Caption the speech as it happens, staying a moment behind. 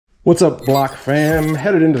What's up, Block fam?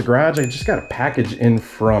 Headed into the garage. I just got a package in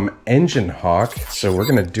from Enginehawk, so we're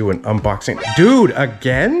gonna do an unboxing. Dude,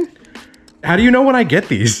 again? How do you know when I get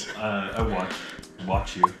these? I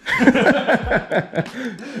watch you.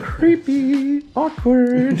 Creepy,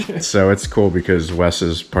 awkward. So it's cool because Wes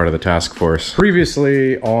is part of the task force.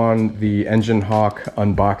 Previously on the Enginehawk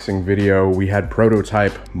unboxing video, we had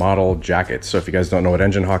prototype model jackets. So if you guys don't know what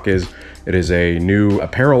Enginehawk is, it is a new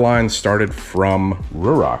apparel line started from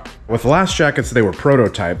Ruroc. With the last jackets, they were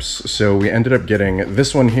prototypes, so we ended up getting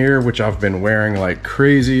this one here, which I've been wearing like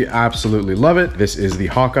crazy. Absolutely love it. This is the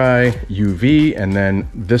Hawkeye UV, and then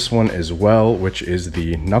this one as well, which is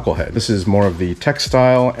the Knucklehead. This is more of the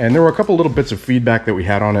textile, and there were a couple little bits of feedback that we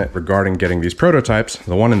had on it regarding getting these prototypes.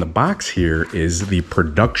 The one in the box here is the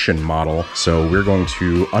production model, so we're going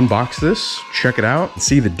to unbox this, check it out,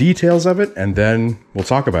 see the details of it, and then we'll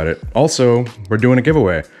talk about it. Also, we're doing a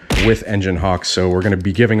giveaway with Enginehawk, so we're going to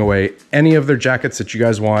be giving away any of their jackets that you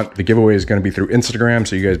guys want. The giveaway is going to be through Instagram,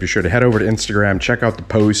 so you guys be sure to head over to Instagram, check out the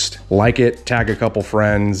post, like it, tag a couple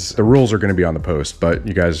friends. The rules are going to be on the post, but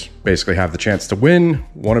you guys basically have the chance to win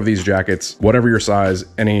one of these jackets, whatever your size,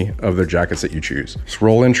 any of their jackets that you choose. Let's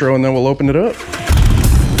roll intro and then we'll open it up.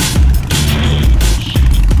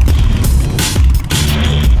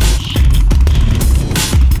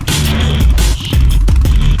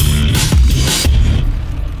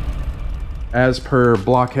 As per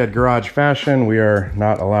Blockhead garage fashion, we are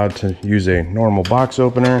not allowed to use a normal box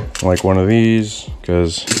opener like one of these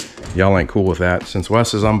because y'all ain't cool with that. Since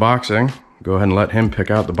Wes is unboxing, go ahead and let him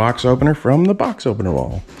pick out the box opener from the box opener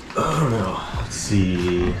wall. I don't know. Let's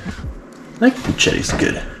see. I think the Chetty's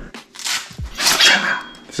good.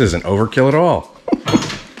 This isn't overkill at all.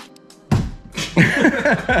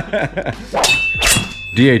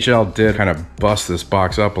 DHL did kind of bust this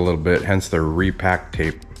box up a little bit, hence the repack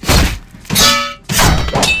tape.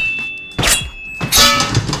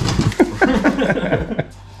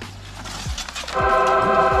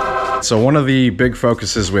 So one of the big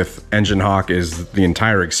focuses with Enginehawk is the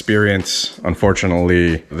entire experience.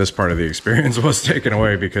 Unfortunately, this part of the experience was taken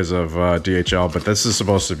away because of DHL, but this is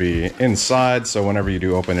supposed to be inside, so whenever you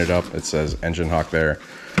do open it up, it says Enginehawk there.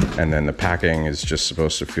 And then the packing is just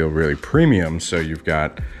supposed to feel really premium, so you've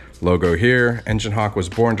got logo here. Enginehawk was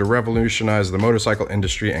born to revolutionize the motorcycle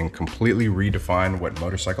industry and completely redefine what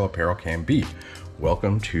motorcycle apparel can be.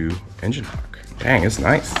 Welcome to Enginehawk. Dang, it's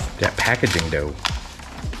nice. That packaging though.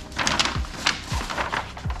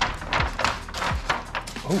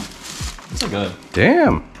 Oh, it's like a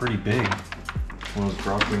pretty big one of those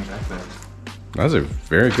drawstring backpacks. That's a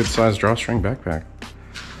very good sized drawstring backpack.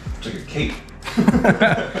 It's like a cape.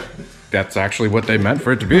 That's actually what they meant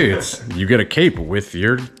for it to be. It's you get a cape with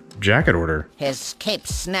your jacket order. His cape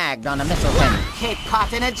snagged on a missile pin. Cape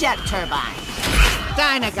caught in a jet turbine.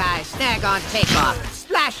 Dyna guy snag on takeoff.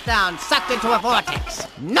 Splash down, sucked into a vortex.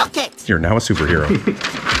 Nook it! You're now a superhero.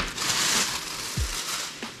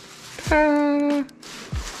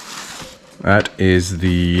 That is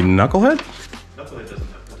the Knucklehead? Knucklehead doesn't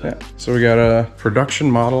have Yeah, so we got a production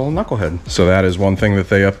model Knucklehead. So that is one thing that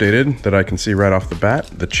they updated that I can see right off the bat,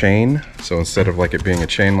 the chain. So instead of like it being a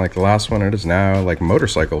chain like the last one, it is now like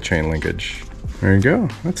motorcycle chain linkage. There you go,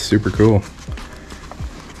 that's super cool.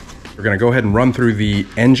 We're gonna go ahead and run through the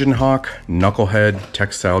Enginehawk Knucklehead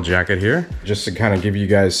textile jacket here. Just to kind of give you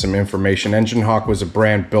guys some information, Enginehawk was a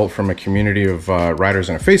brand built from a community of riders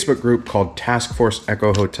in a Facebook group called Task Force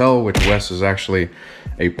Echo Hotel, which Wes is actually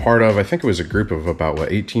a part of. I think it was a group of about,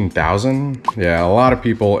 what, 18,000? Yeah, a lot of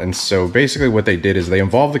people. And so basically what they did is they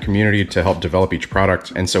involved the community to help develop each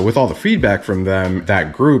product. And so with all the feedback from them,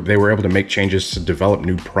 that group, they were able to make changes to develop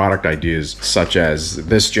new product ideas, such as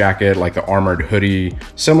this jacket, like the armored hoodie,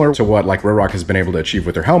 similar to what like Ruroc has been able to achieve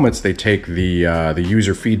with their helmets. They take the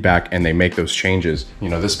user feedback and they make those changes. You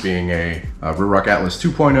know, this being a Ruroc Atlas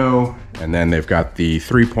 2.0, and then they've got the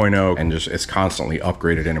 3.0, and just it's constantly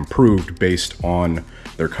upgraded and improved based on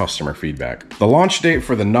their customer feedback. The launch date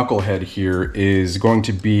for the Knucklehead here is going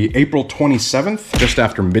to be April 27th, just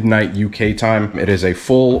after midnight UK time. It is a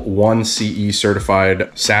full 1CE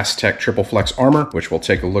certified SAS Tech Triple Flex armor, which we'll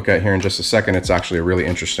take a look at here in just a second. It's actually a really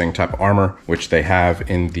interesting type of armor, which they have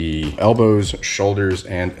in the elbows, shoulders,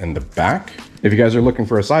 and in the back. If you guys are looking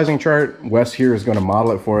for a sizing chart, Wes here is going to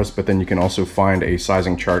model it for us, but then you can also find a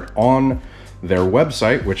sizing chart on their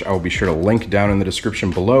website, which I will be sure to link down in the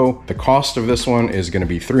description below. The cost of this one is going to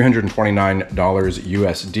be $329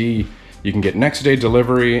 USD. You can get next day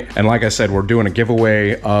delivery. And like I said, we're doing a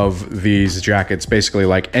giveaway of these jackets, basically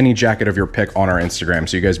like any jacket of your pick on our Instagram.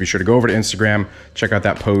 So you guys be sure to go over to Instagram, check out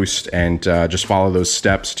that post, and just follow those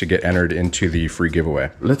steps to get entered into the free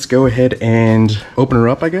giveaway. Let's go ahead and open her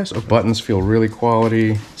up, I guess. Oh, buttons feel really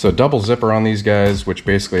quality. So double zipper on these guys, which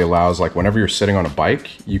basically allows, like, whenever you're sitting on a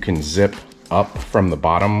bike, you can zip up from the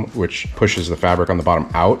bottom, which pushes the fabric on the bottom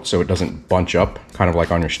out so it doesn't bunch up, kind of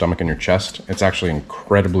like on your stomach and your chest. It's actually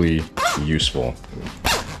incredibly useful.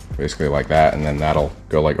 Basically like that, and then that'll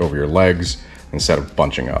go like over your legs instead of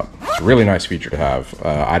bunching up. Really nice feature to have.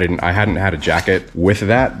 I hadn't had a jacket with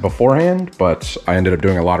that beforehand, but I ended up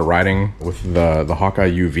doing a lot of riding with the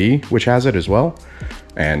Hawkeye UV, which has it as well,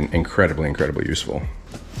 and incredibly useful.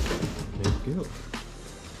 There you go.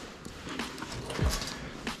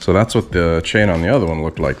 So that's what the chain on the other one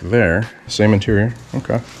looked like there. Same interior.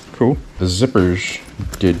 Okay, cool. The zippers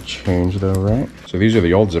did change though, right? So these are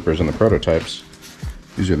the old zippers in the prototypes.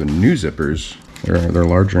 These are the new zippers. They're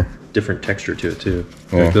larger. Different texture to it too.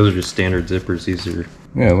 Yeah. Like those are just standard zippers. These are...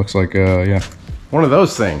 Yeah, it looks like, yeah. One of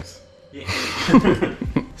those things. Yeah.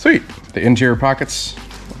 Sweet. The interior pockets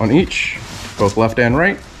on each, both left and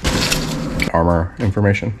right. Armor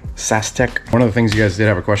information. SASTEC. One of the things you guys did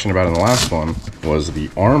have a question about in the last one was the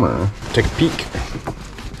armor. Take a peek.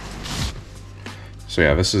 So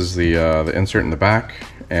yeah, this is the insert in the back,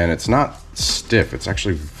 and it's not stiff. It's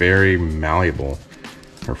actually very malleable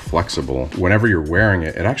or flexible. Whenever you're wearing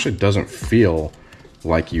it, it actually doesn't feel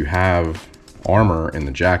like you have armor in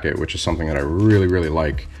the jacket, which is something that I really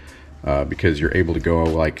like, because you're able to go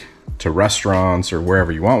like to restaurants or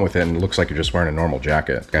wherever you want with it, and it looks like you're just wearing a normal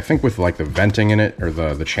jacket. I think with like the venting in it, or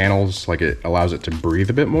the channels, like it allows it to breathe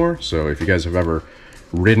a bit more. So if you guys have ever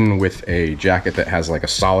ridden with a jacket that has like a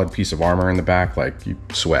solid piece of armor in the back, like you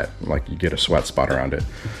sweat, like you get a sweat spot around it.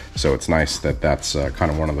 So it's nice that that's kind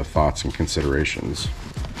of one of the thoughts and considerations.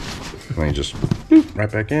 And then you just boop,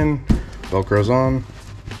 right back in, Velcro's on,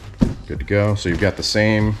 good to go. So you've got the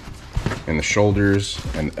same in the shoulders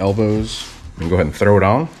and elbows. You can go ahead and throw it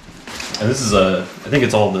on. And this is I think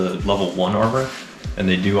it's all the level 1 armor, and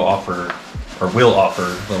they do offer, or will offer,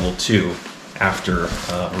 level 2 after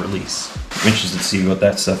release. I'm interested to see what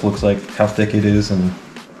that stuff looks like, how thick it is, and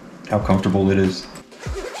how comfortable it is.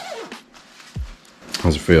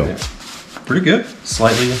 How's it feel? Yeah. Pretty good.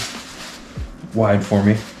 Slightly wide for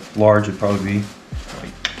me. Large would probably be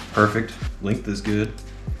like perfect. Length is good.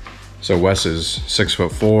 So Wes is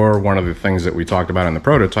 6'4". One of the things that we talked about in the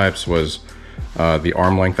prototypes was the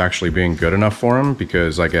arm length actually being good enough for him,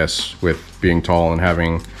 because I guess with being tall and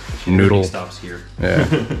having noodle stops here. Yeah.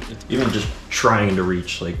 Even just trying to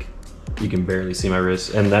reach, like, you can barely see my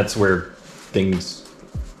wrist, and that's where things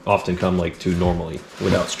often come like to normally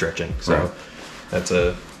without stretching. So right. That's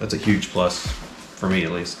a huge plus for me,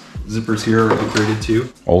 at least. Zippers here are upgraded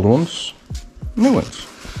too. Old ones, new ones.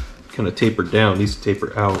 Kind of tapered down. These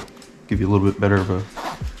taper out, give you a little bit better of a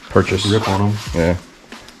purchase grip on them. Yeah.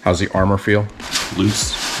 How's the armor feel?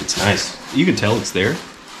 Loose. It's nice. You can tell it's there.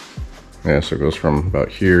 Yeah, so it goes from about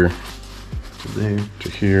here to there, to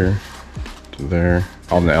here, to there.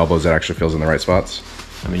 On the elbows, it actually feels in the right spots.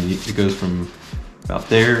 I mean, it goes from about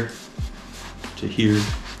there to here.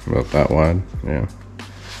 About that wide, yeah.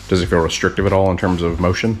 Does it feel restrictive at all in terms of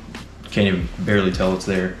motion? Can't even barely tell it's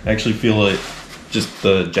there. I actually feel like just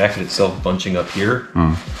the jacket itself bunching up here.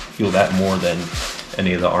 Feel that more than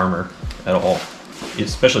any of the armor at all.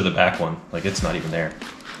 Especially the back one, like it's not even there.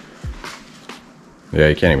 Yeah,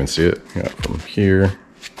 you can't even see it. Yeah, from here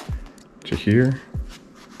to here.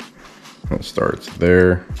 It starts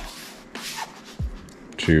there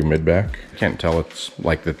to mid-back. Can't tell it's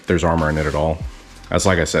like that there's armor in it at all. That's,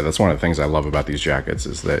 like I said, that's one of the things I love about these jackets,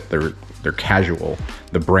 is that they're casual.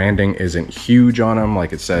 The branding isn't huge on them,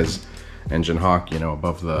 like it says Enginehawk, you know,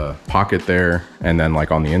 above the pocket there, and then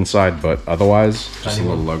like on the inside, but otherwise just a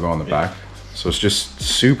little logo on the back. So it's just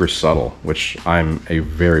super subtle, which I'm a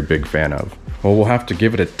very big fan of. Well, we'll have to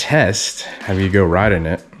give it a test, have you go ride in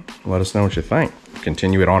it. Let us know what you think.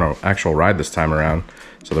 Continue it on an actual ride this time around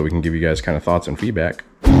so that we can give you guys kind of thoughts and feedback.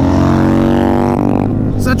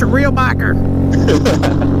 Such a real biker.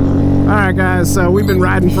 Alright guys, so we've been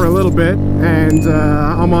riding for a little bit, and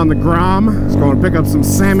I'm on the Grom. Just going to pick up some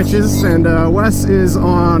sandwiches, and Wes is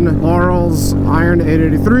on Laurel's Iron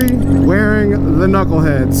 883 wearing the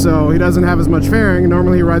Knucklehead. So he doesn't have as much fairing.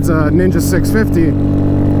 Normally he rides a Ninja 650,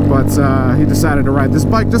 but he decided to ride this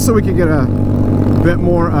bike just so we could get a bit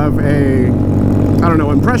more of a, I don't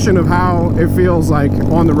know, impression of how it feels like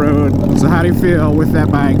on the road. So how do you feel with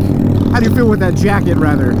that bike? How do you feel with that jacket,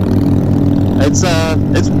 rather? It's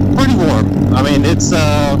pretty warm. I mean, it's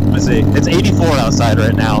 84 outside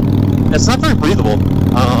right now. it's not very breathable.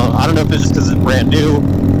 I don't know if it's just because it's brand new,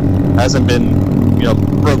 hasn't been, you know,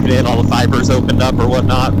 broken in, all the fibers opened up or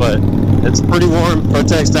whatnot, but it's pretty warm for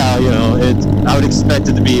textile. You know, I would expect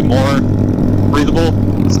it to be more breathable.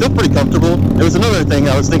 It's still pretty comfortable. There was another thing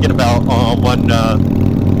I was thinking about when,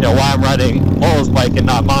 you know, why I'm riding Laurel's bike and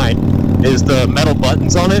not mine, is the metal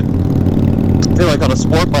buttons on it. I feel like on a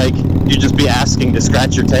sport bike, you'd just be asking to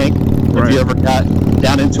scratch your tank if you ever got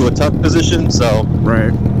down into a tuck position. So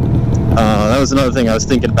that was another thing I was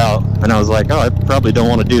thinking about, and I was like, oh, I probably don't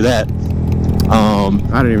want to do that. I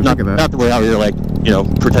didn't even think of that. Not the way out here, like, you know,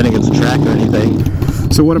 pretending it's a track or anything.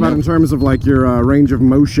 So what about in terms of like your range of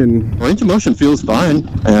motion? Range of motion feels fine,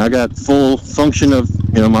 and I got full function of,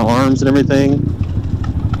 you know, my arms and everything.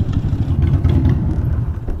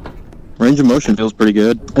 Range of motion feels pretty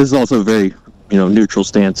good. This is also a very, you know, neutral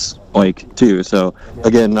stance bike too. So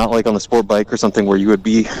again, not like on a sport bike or something where you would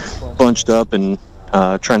be bunched up and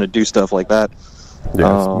trying to do stuff like that.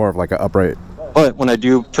 Yeah, it's more of like an upright. But when I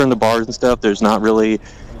do turn the bars and stuff, there's not really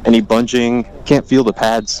any bunching. Can't feel the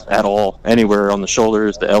pads at all anywhere on the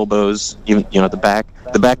shoulders, the elbows, even, you know, the back.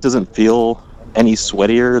 The back doesn't feel any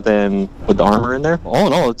sweatier than with the armor in there. All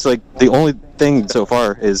in all, it's like the only thing so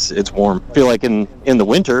far is it's warm. I feel like in the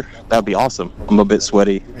winter, that'd be awesome. I'm a bit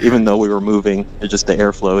sweaty, even though we were moving. It's just the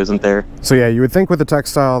airflow isn't there. So yeah, you would think with the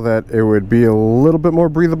textile that it would be a little bit more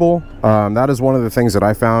breathable. That is one of the things that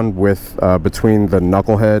I found with between the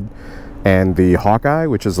Knucklehead and the Hawkeye,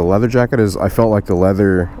 which is a leather jacket, is I felt like the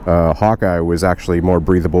leather Hawkeye was actually more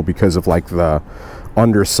breathable because of like the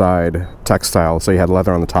underside textile. So you had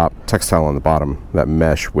leather on the top, textile on the bottom, that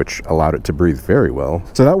mesh, which allowed it to breathe very well.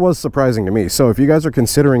 So that was surprising to me. So if you guys are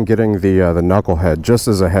considering getting the Knucklehead, just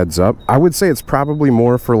as a heads up, I would say it's probably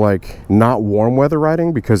more for like not warm weather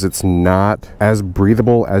riding, because it's not as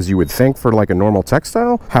breathable as you would think for like a normal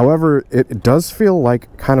textile. However, it does feel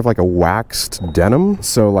like kind of like a waxed denim.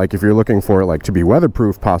 So like if you're looking for it like to be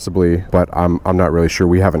weatherproof possibly, but I'm not really sure.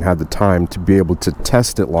 We haven't had the time to be able to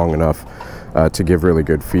test it long enough to give really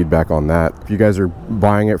good feedback on that. If you guys are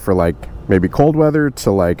buying it for like maybe cold weather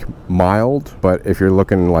to like mild, but if you're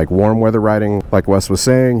looking like warm weather riding, like Wes was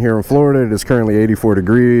saying, here in Florida it is currently 84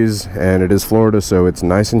 degrees and it is Florida, so it's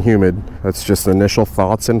nice and humid. That's just initial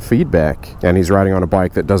thoughts and feedback. And he's riding on a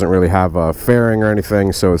bike that doesn't really have a fairing or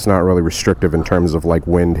anything, so it's not really restrictive in terms of like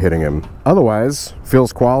wind hitting him. Otherwise,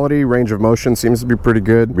 feels quality, range of motion seems to be pretty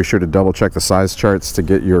good. Be sure to double check the size charts to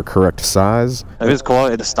get your correct size. It is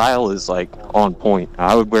quality. The style is like on point.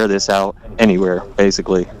 I would wear this out anywhere,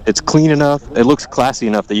 basically. It's clean enough, it looks classy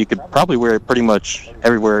enough that you could probably wear it pretty much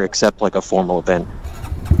everywhere except like a formal event.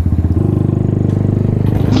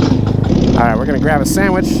 Alright, we're gonna grab a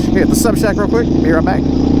sandwich here at the Sub Shack real quick. Be right back.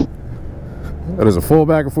 That is a full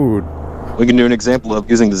bag of food. We can do an example of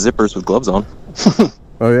using the zippers with gloves on.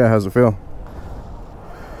 Oh yeah, how's it feel?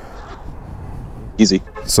 Easy.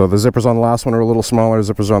 So the zippers on the last one are a little smaller,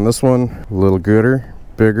 zippers on this one a little gooder,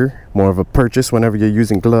 bigger, more of a purchase whenever you're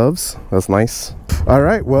using gloves. That's nice. All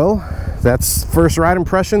right, well, that's first ride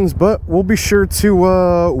impressions, but we'll be sure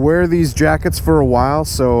to wear these jackets for a while.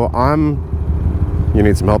 So you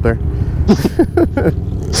need some help there?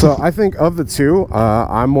 So I think of the two,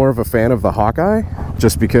 I'm more of a fan of the Hawkeye,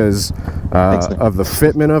 just because of the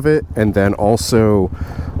fitment of it, and then also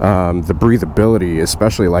the breathability,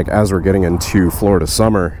 especially like as we're getting into Florida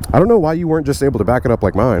summer. I don't know why you weren't just able to back it up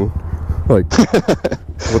like mine. Like,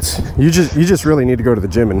 you just really need to go to the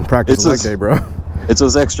gym and practice leg day, bro. It's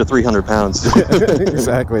those extra 300 pounds.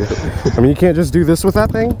 Exactly. I mean, you can't just do this with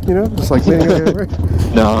that thing, you know, just like leaning over.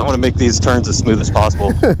 No, I want to make these turns as smooth as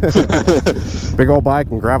possible. Big old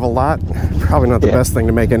bike and gravel lot, probably not the best thing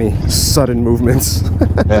to make any sudden movements.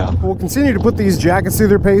 Yeah. We'll continue to put these jackets through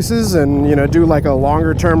their paces and, you know, do like a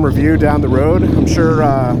longer term review down the road. I'm sure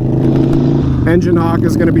Enginehawk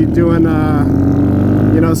is going to be doing,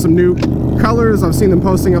 you know, some new colors. I've seen them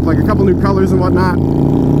posting up like a couple new colors and whatnot.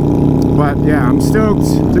 But yeah, I'm stoked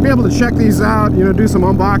to be able to check these out, you know, do some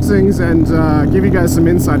unboxings and give you guys some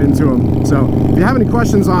insight into them. So if you have any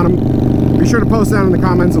questions on them, be sure to post down in the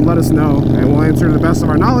comments and let us know, and we'll answer to the best of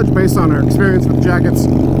our knowledge based on our experience with jackets.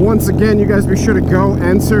 Once again, you guys be sure to go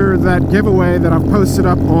enter that giveaway that I've posted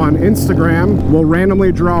up on Instagram. We'll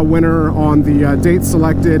randomly draw a winner on the date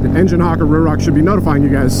selected. Enginehawk or Ruroc should be notifying you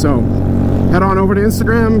guys, so head on over to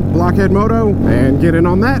Instagram, Blockhead Moto, and get in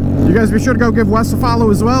on that. You guys be sure to go give Wes a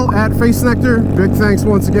follow as well, at Face Nectar. Big thanks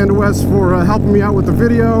once again to Wes for helping me out with the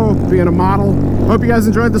video, being a model. Hope you guys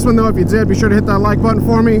enjoyed this one though. If you did, be sure to hit that like button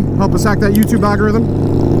for me. Help us hack that YouTube algorithm.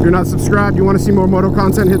 If you're not subscribed, you want to see more moto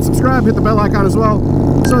content, hit subscribe, hit the bell icon as well,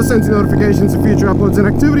 so it sends you notifications of future uploads and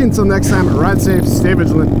activity. Until next time, ride safe, stay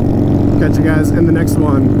vigilant. Catch you guys in the next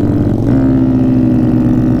one.